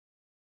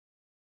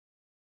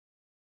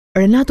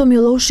Renato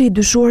Milloshi, i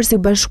dyshuar si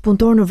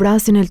bashkëpunëtor në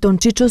vrasjen e Elton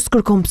Qiços,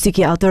 kërkon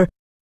psikiatër.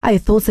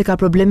 Ai thotë se ka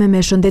probleme me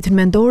shëndetin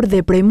mendor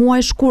dhe prej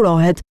muajsh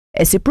kurohet.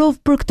 E si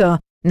provë për këtë,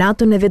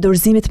 natën e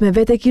dorëzimit me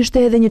vete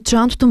kishte edhe një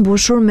çantë të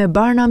mbushur me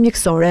barna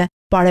mjekësore.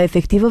 Para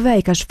efektivëve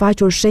ai ka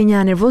shfaqur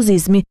shenja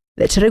nervozizmi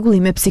dhe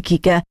çrregullime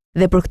psikike.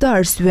 Dhe për këtë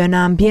arsye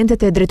në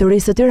ambientet e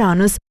drejtorisë së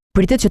Tiranës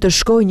pritet që të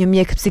shkojë një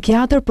mjek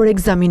psikiatër për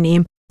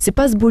ekzaminim.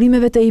 Sipas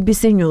burimeve të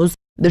ABC News,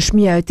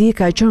 dëshmia e tij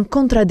ka qenë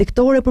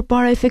kontradiktore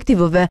përpara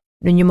efektivëve.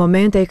 Në një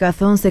moment ai ka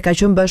thënë se ka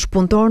qenë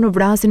bashkëpunëtor në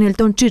vrasjen e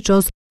Elton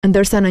Qiços,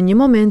 ndërsa në një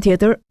moment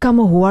tjetër ka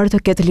mohuar të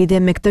ketë lidhje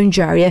me këtë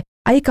ngjarje.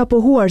 Ai ka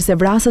pohuar se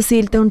vrasësi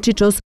i Elton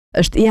Qiços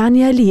është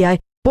Jani Aliaj,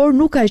 por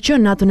nuk ka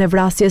qenë natën e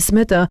vrasjes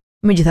me të.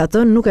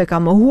 Megjithatë, nuk e ka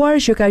mohuar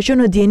që ka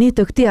qenë në dieni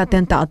të këtij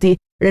atentati.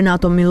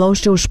 Renato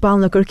Milloshi u shpall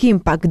në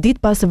kërkim pak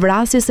ditë pas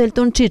vrasjes së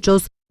Elton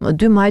Qiços, më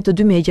 2 maj të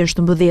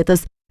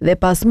 2016 dhe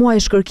pas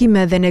muajsh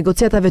kërkime dhe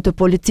negociatave të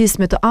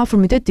policisë me të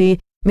afërmit e tij,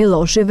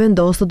 Milloshi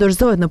vendos të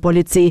dorëzohet në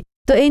polici.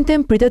 Të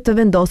njëjtën pritet të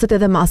vendoset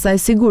edhe masa e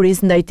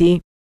sigurisë ndaj tij.